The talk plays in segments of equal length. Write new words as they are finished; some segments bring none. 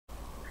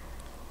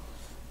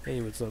Hey,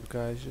 what's up,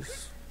 guys?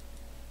 Just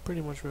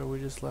pretty much where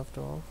we just left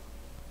off.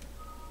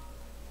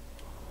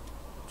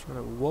 Trying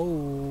to.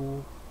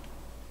 Whoa!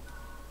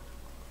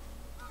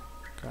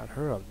 Got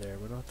her up there,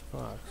 but not the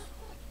fox.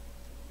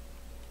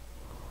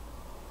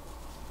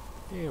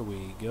 Here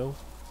we go.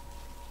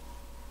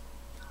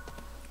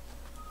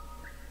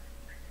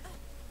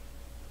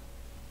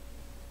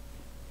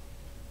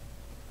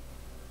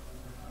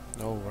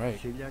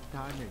 Alright. Sila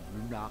tane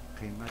lunak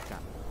kimata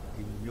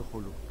inyo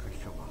kuluk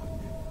kasawahan.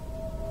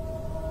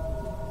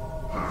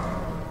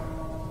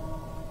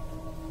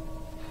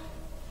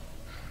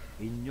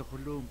 Inyo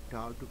kulum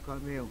tao to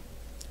kami.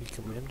 He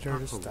commanded her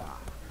to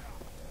stop.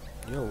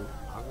 Yo.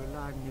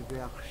 Agalan ni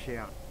beak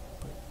siya.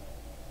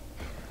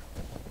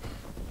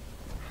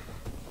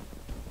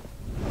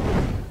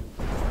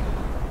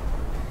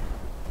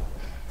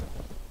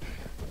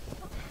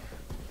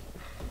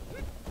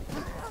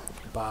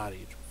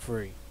 Bodied.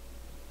 Free.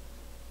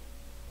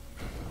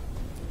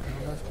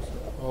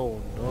 Oh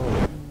no.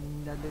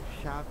 Nalik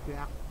siya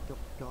beak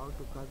tao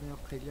to kami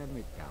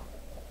kilometer.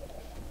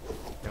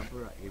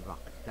 Tapos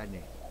ibak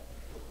tane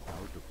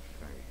tao to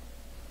kami.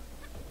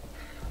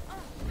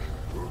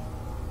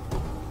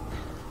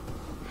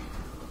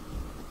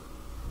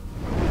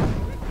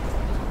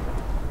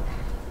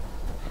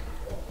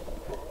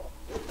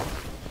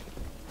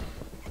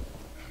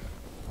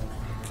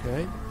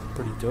 Okay.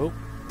 Pretty dope.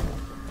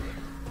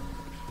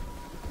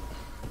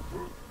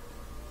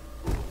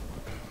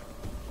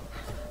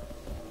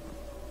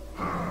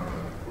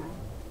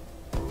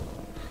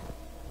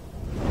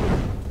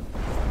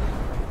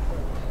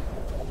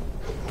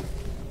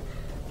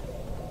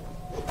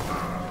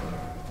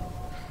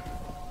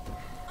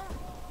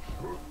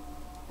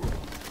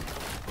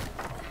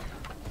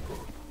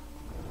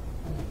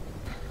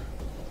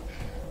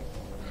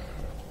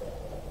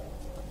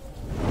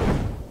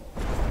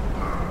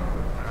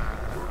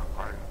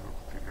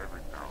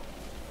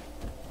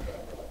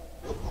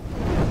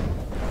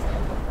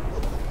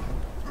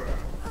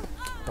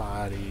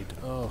 Bodied.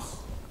 Ugh.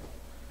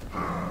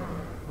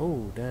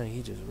 Oh, dang,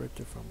 he just ripped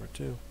it from her,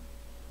 too.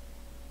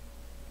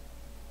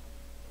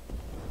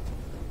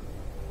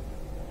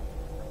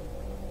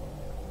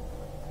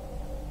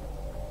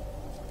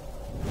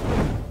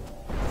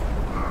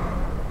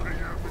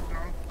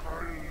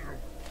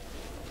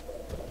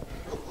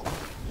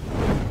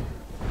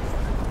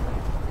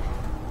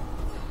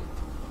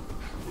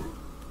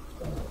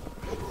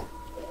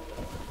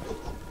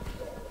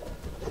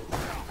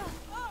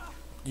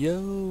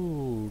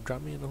 Yo,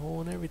 drop me in the hole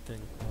and everything.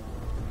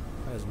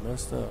 That is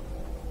messed up.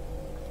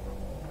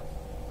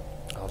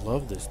 I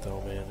love this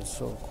though, man. It's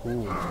so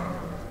cool.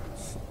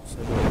 It's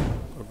like an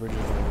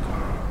original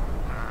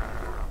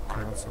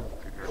console.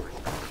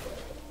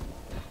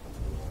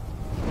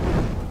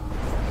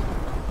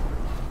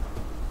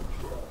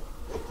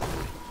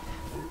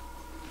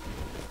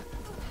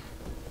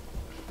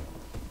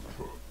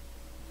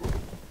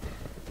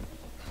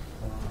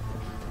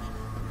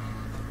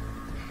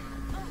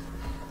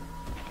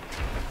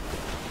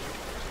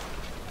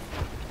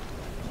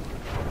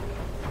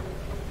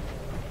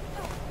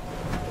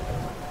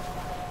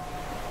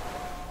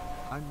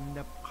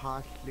 Anap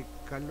khaslik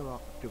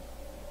kalwak tup.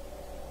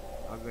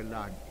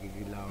 Agalan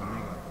igilaw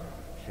niya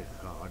sa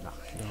kaanak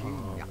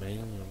Oh siya.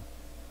 man.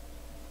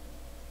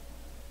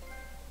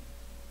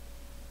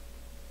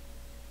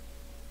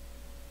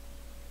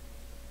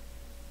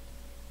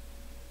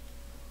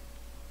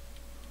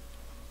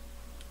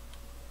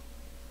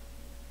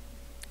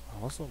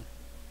 Awesome.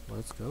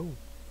 Let's go.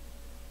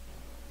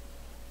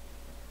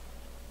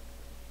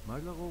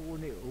 Malako ko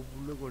ni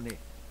ubulo ko ni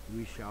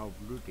wisa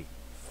ubluti.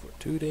 For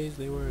 2 days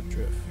they were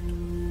adrift.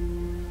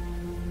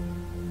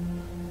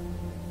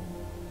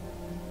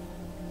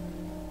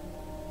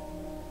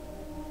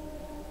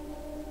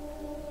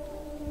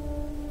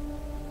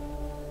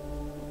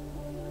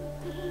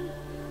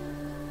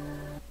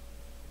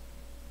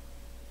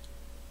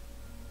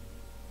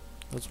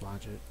 Let's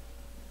watch it.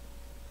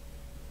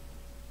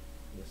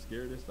 The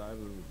scariest I've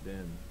ever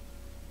been.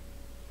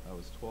 I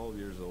was 12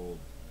 years old.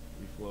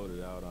 We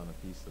floated out on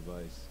a piece of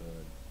ice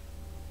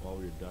while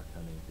we were duck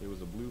hunting. It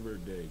was a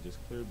bluebird day, just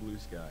clear blue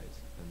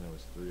skies, and there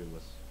was 3 of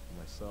us: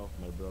 myself,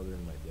 my brother,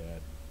 and my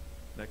dad.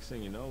 Next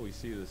thing you know, we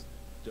see this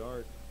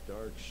dark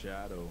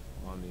shadow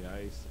on the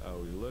ice.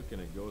 We look and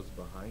it goes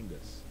behind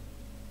us.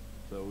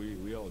 So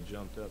we all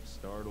jumped up,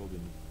 startled,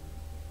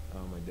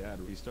 and my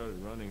dad, we started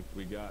running.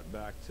 We got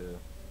back to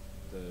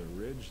the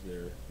ridge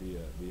there.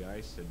 The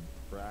ice had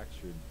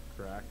fractured,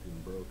 cracked,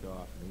 and broke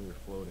off, and we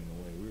were floating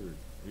away.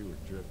 We were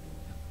drifting.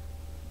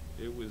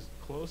 It was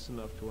close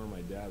enough to where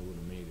my dad would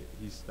have made it.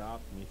 He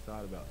stopped and he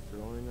thought about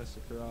throwing us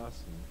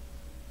across, and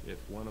if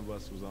one of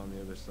us was on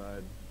the other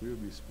side, we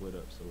would be split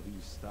up. So he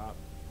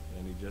stopped,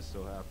 and he just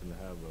so happened to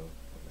have a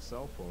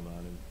cell phone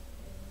on him.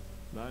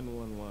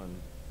 911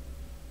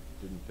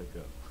 didn't pick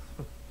up.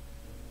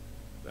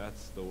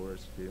 That's the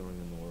worst feeling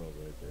in the world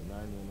right there.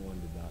 911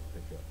 did not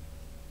pick up.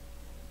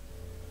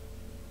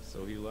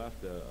 So he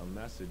left a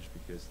message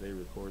because they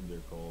record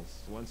their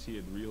calls. Once he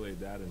had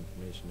relayed that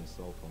information, his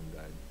cell phone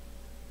died.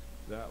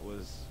 That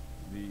was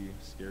the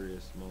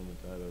scariest moment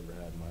I've ever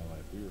had in my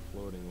life. We were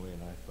floating away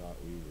and I thought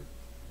we were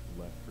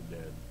left for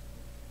dead.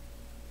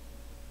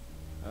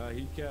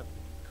 He kept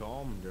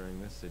calm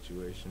during this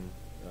situation.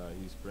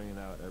 He's bringing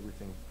out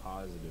everything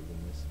positive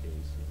in this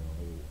case. You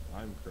know,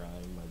 I'm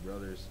crying, my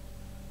brother's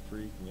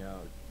freaking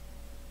out.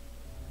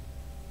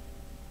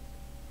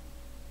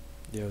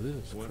 Yo, this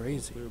is Went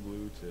crazy. from clear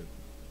blue to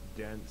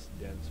dense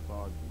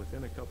fog.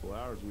 Within a couple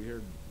hours, we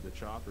heard the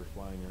chopper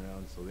flying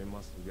around, so they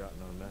must have gotten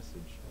our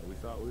message. We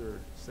thought we were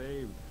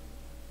saved,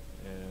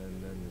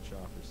 and then the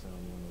chopper sound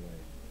went away.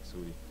 So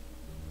we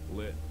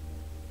lit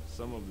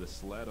some of the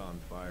sled on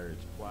fire.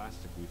 It's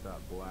plastic. We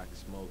thought black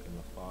smoke in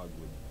the fog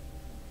would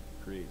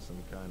create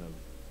some kind of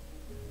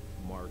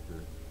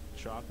marker.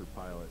 Chopper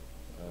pilot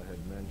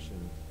had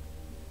mentioned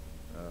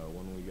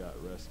when we got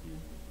rescued,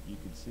 you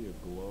could see a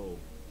glow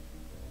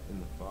in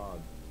the fog,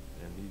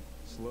 and he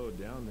slowed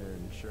down there,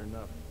 and sure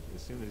enough,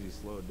 as soon as he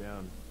slowed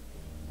down,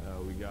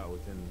 we got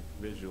within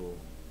visual.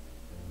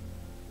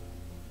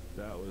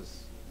 That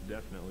was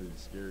definitely the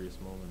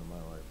scariest moment of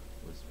my life,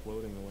 was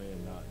floating away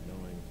and not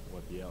knowing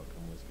what the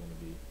outcome was going to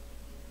be.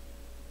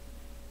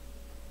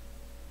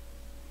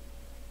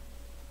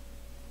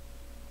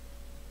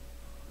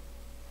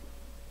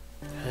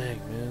 Dang,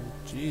 man.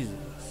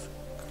 Jesus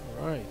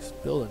Christ.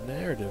 Build a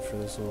narrative for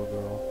this little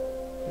girl.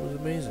 It was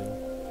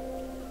amazing.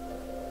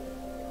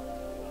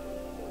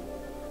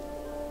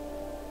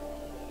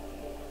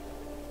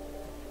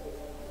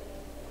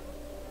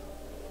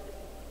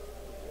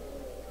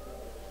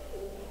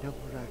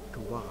 Dabra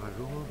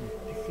tuwakaroon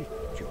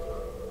tikityo.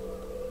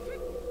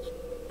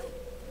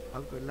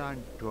 Agalan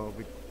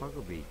tuwabit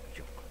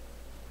pagabityo.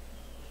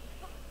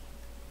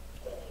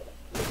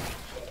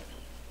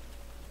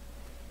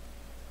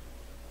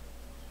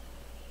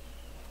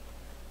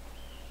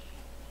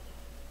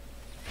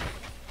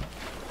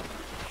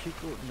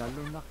 Siko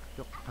nalunak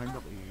tok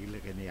hanok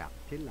igilaganiyak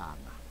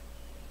tilanga.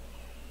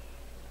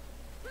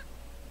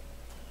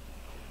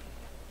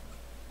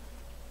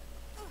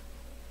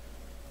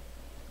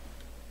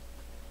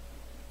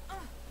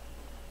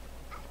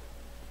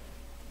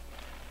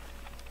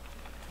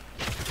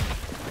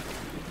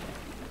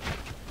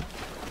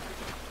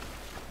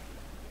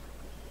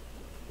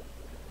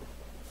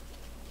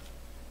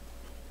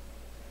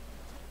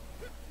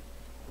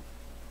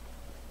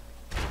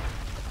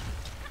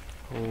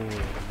 Oh,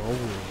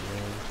 mobile,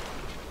 man.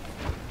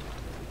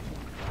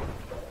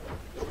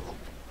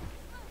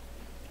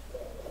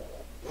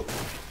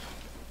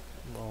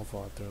 I'm all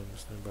fought through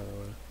this thing, by the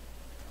way.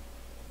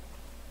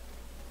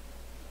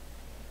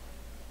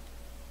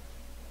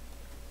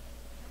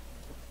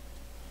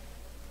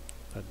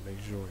 Had to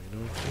make sure, you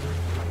know?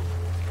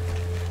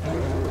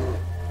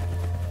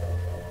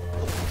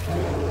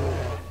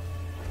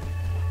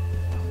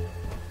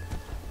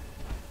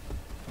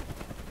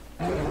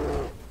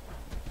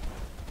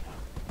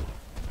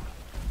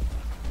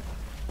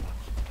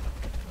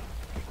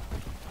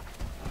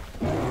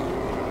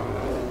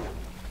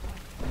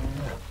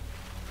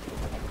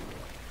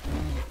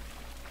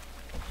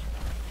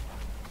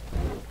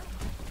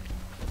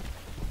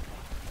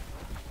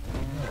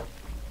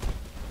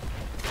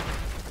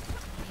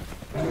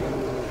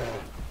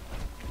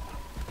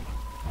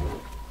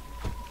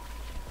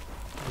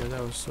 Yeah,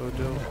 that was so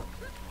dope.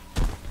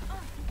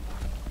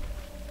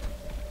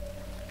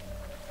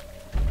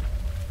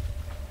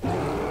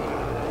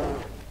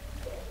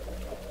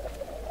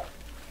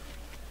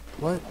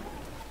 What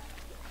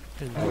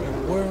in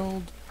the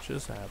world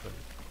just happened?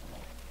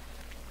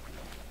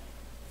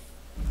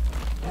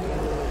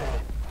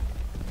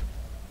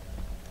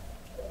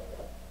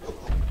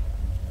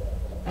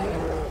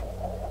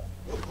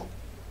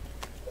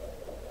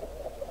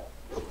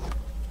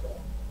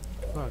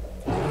 Fuck,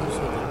 you just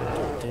hit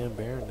that damn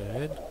bear in the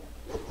head?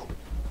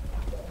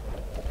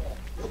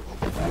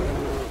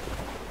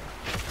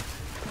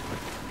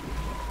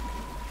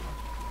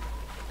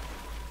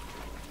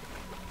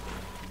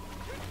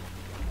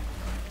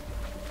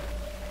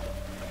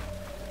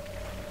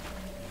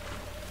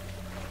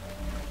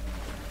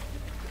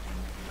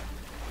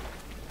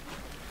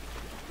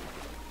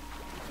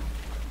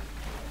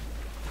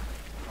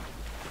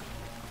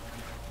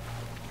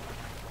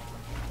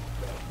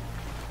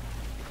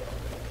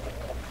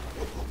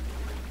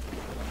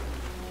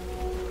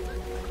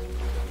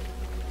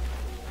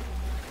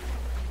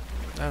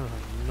 I don't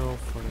have no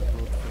fucking clue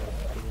what the fuck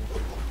I'm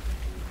doing.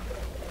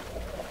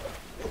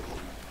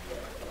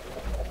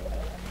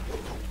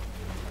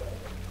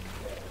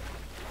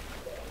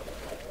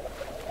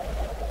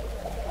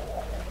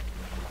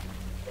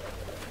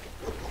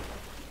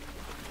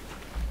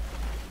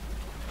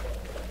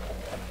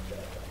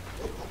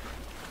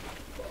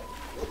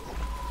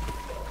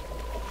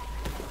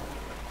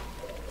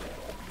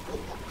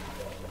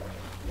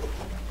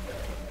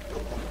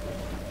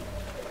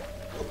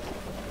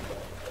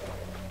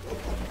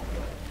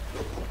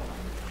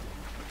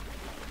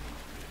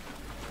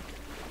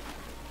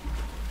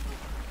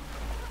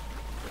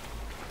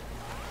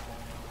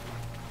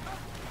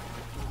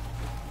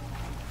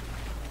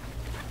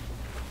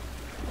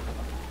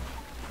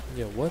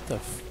 Yeah, what the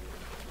f-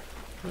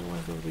 What am I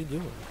supposed to be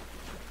doing?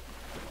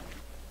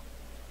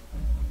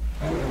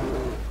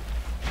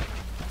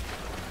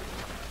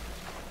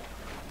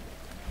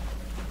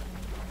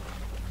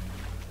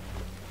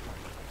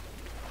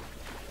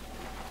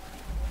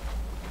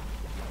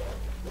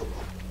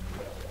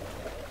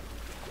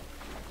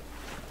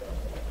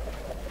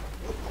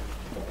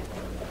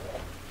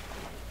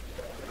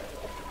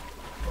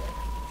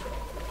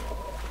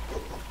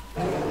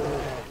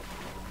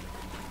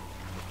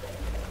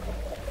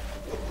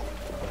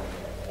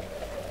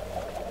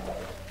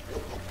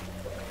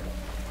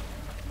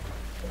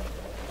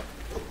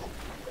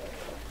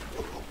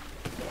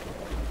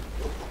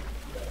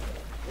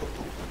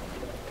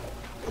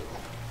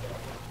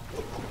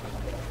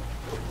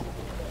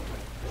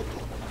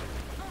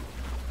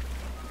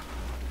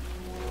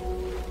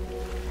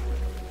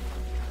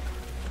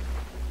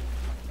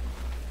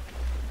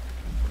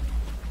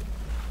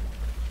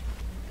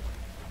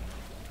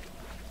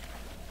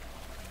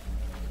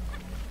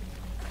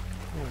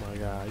 Oh my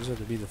god, I just have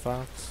to be the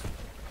fox.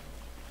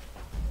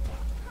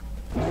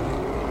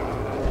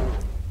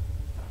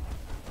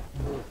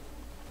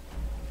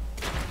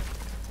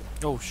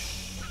 Oh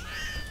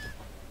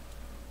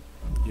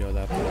yo,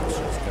 that bitch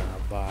just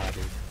got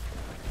bodied.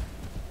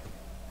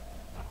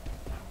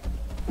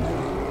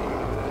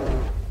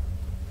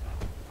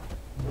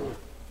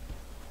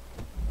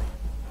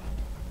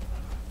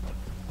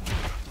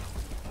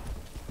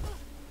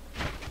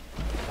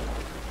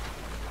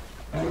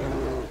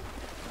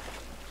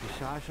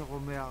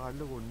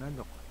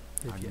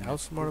 If you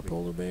outsmart a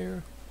polar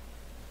bear,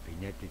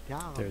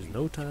 there's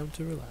no time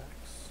to relax.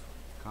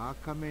 A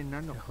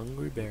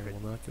hungry bear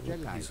will not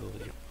give up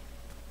easily.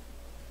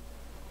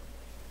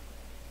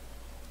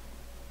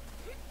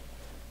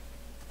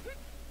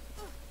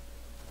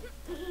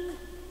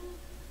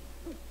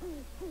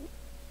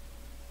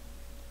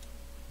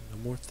 No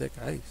more thick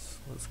ice.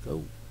 Let's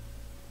go.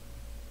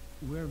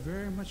 We're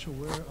very much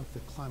aware of the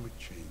climate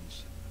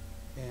change,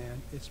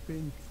 and it's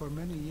been for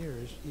many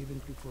years,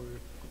 even before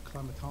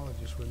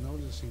climatologists were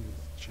noticing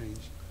the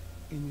change.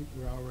 In it,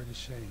 we're already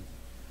saying,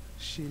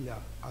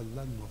 Sila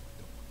alan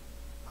mokto.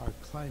 Our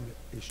climate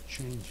is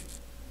changing.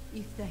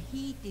 If the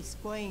heat is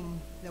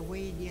going the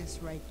way it is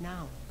right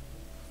now,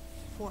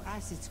 for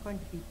us it's going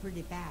to be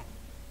pretty bad.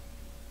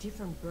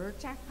 Different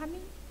birds are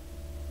coming,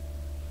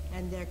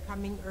 and they're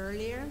coming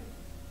earlier,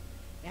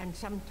 and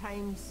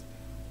sometimes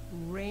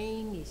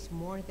rain is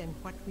more than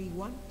what we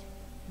want,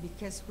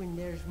 because when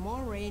there's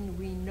more rain,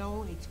 we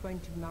know it's going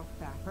to melt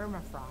the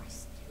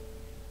permafrost.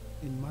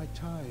 In my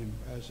time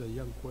as a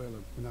young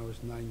whaler, when I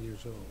was 9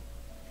 years old,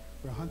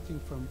 we're hunting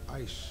from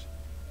ice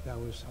that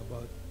was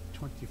about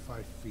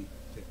 25 feet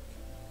thick.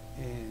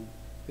 And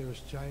there was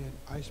giant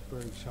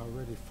icebergs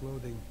already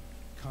floating,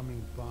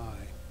 coming by.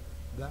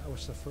 That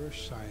was the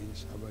first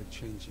signs of a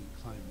changing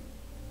climate.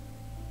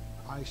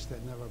 Ice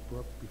that never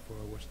broke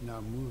before was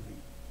now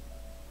moving.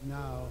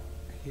 Now,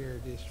 here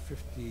it is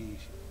 50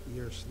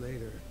 years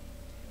later,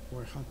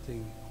 we're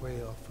hunting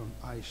whale from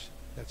ice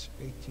that's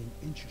 18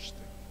 inches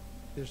thick.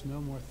 There's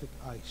no more thick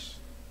ice.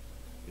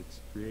 It's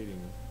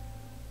creating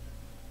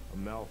a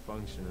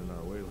malfunction in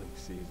our whaling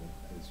season,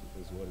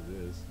 is what it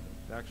is.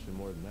 Actually,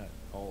 more than that,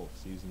 all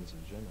seasons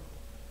in general.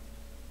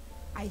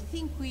 I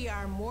think we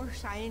are more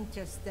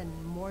scientists than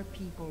more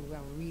people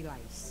will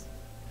realize.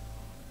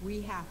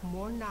 We have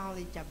more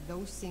knowledge of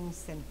those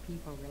things than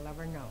people will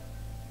ever know.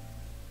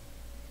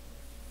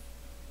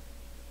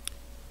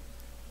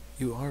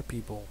 You are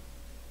people.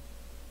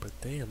 But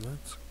damn,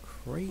 that's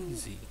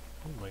crazy.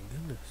 Oh my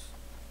goodness.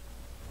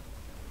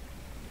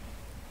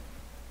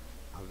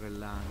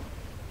 Agalan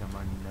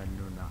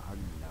tamanano na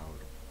aglaw.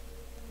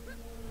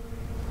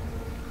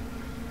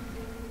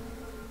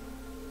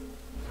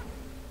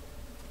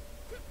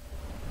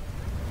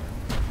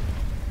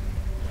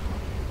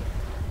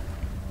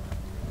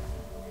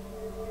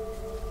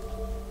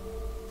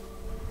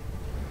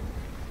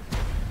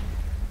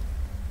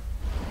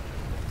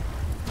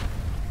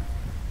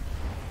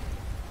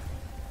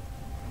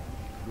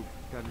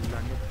 Luktan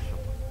langit sa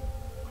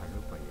ano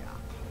pa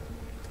yan?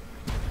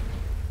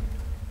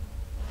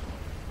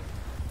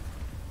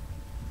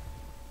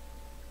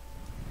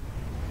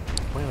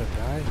 Am I gonna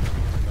die?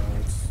 No,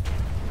 it's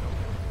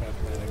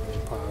mathematically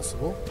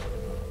impossible.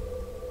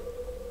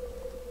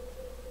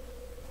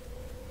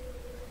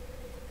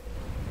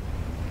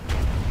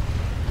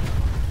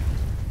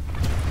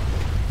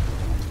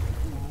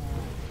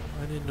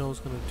 I didn't know I was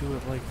gonna do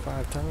it like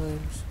 5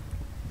 times.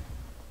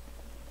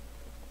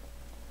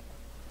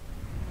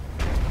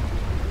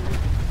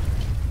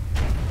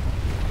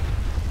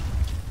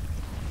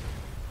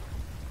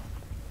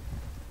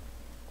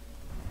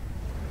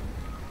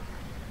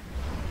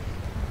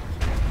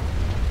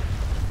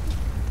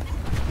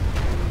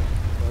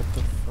 What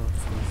the fuck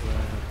was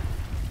that?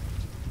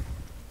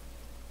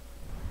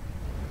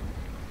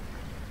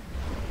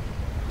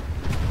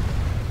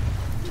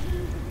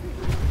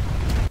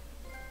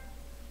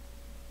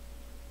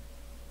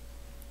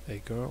 A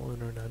girl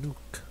and her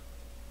Nanook.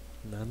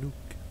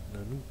 Nanook.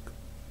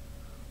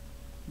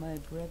 My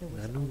brother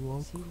was Nanu out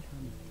walk. seal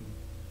hunting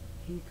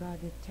he got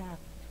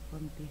attacked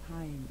from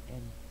behind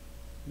and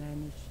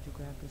managed to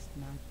grab his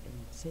knife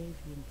and save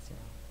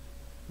himself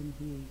when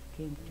he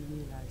came to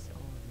realize,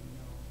 oh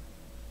no,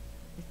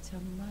 it's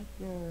a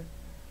mother.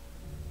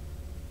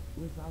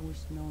 We've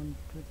always known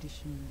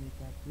traditionally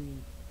that we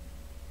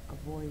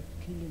avoid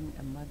killing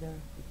a mother.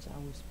 It's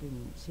always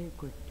been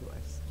sacred to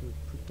us to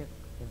protect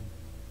them.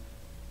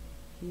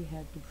 He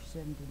had to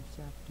present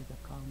himself to the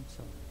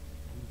council,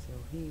 and so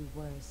he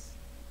was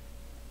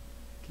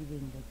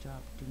given the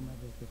job to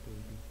mother the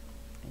baby,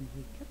 and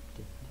he kept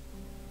it.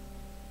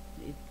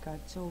 It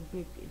got so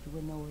big it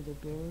went over the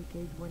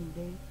barricade one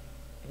day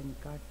and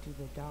got to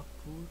the dog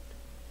food,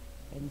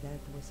 and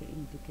that was an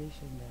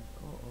indication that,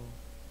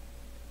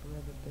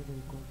 brother better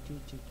go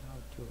teach it how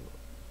to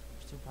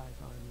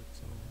survive on its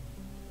own.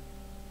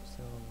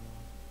 So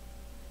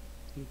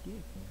he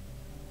did.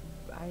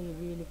 I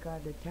really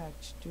got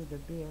attached to the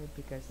bear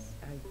because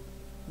I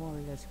more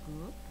or less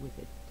grew up with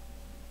it.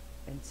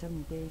 And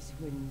some days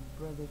when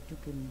brother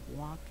took him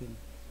walking,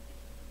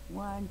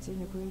 once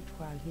in a great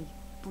while he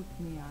put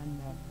me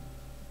on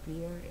the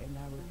bear and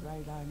I would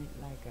ride on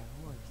it like a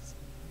horse.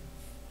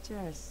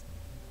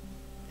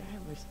 I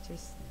was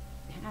just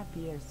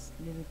happy as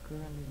little girl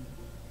in it.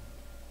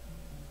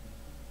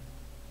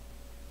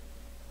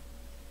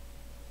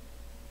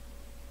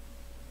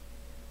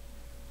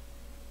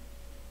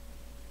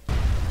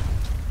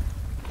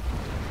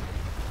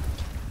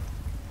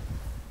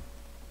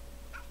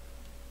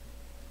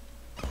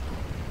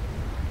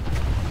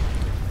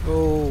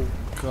 Oh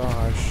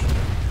gosh.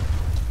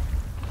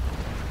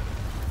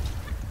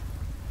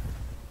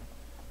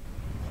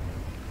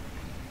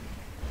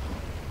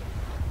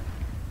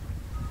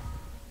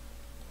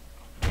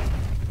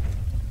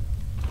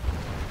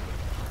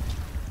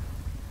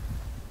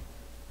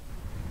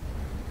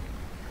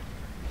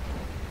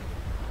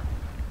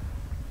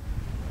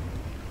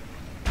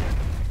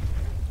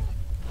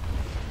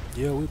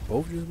 Yeah, we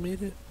both just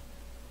made it.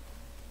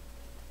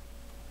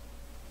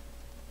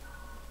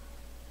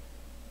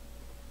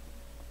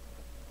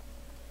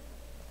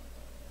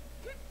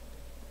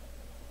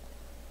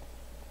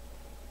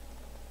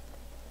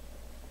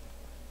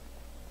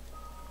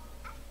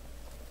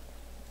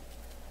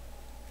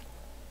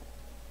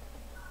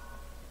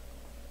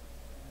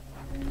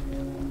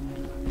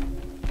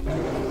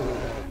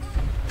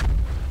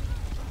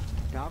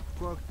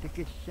 Tapko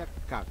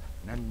tikisyakkak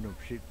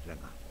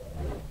nannupsitlanga.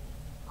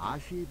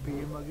 Asi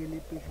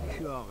piimagilipis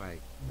syokay.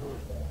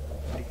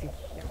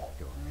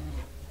 Tikisyakto.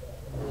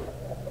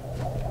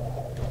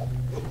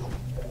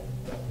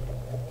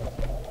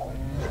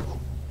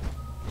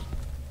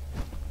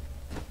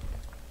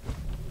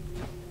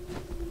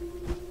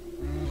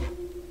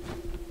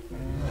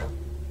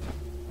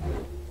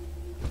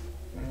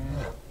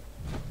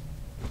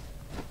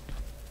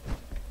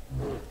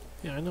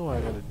 Yeah, I know what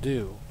I gotta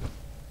do.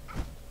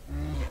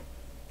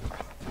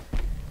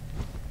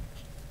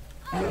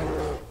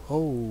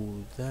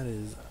 Oh, that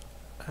is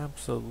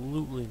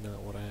absolutely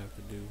not what I have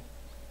to do.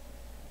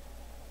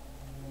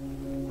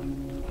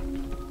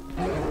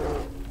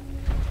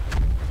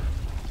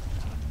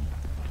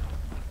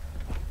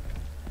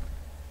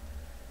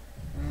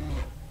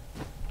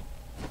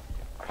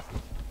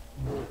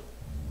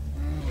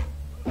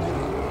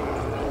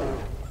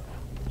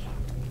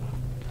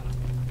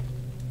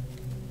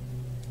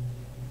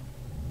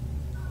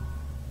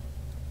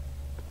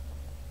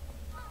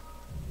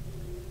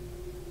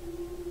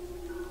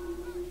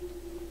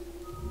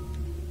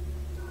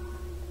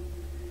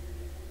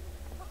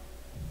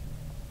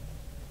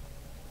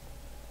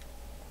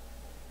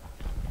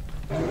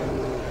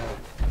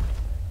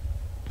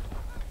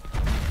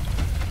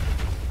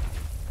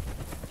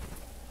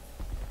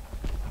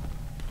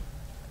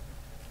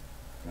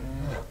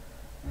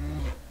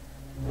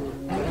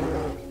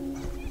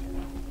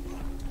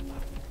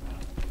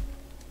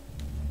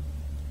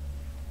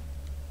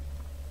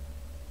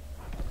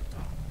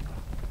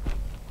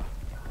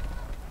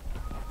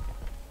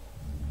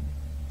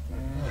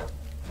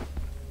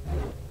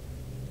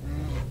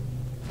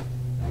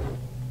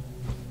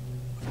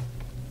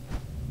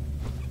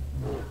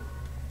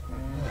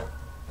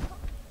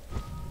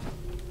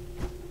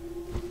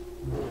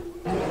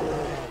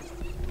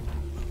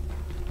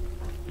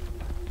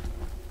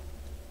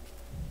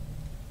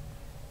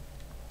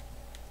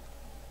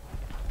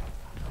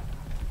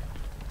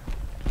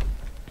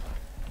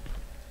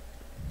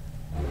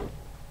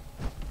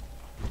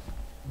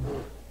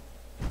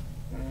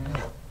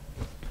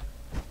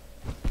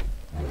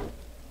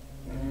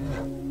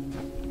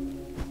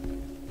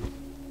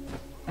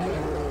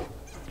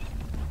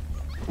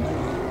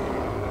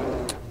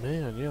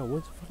 Man, yeah,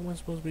 what the fuck am I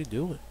supposed to be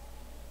doing?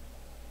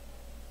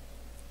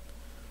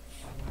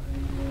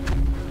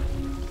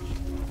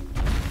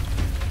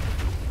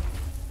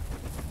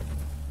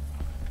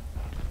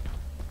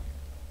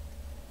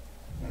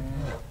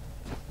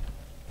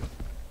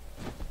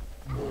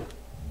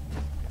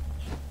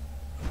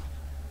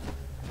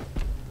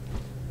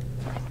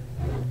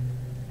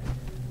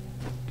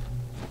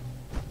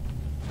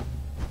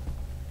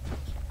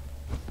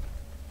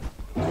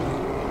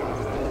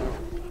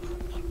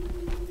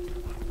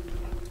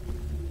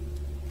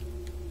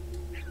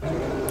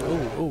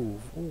 Oh,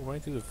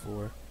 right through the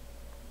floor.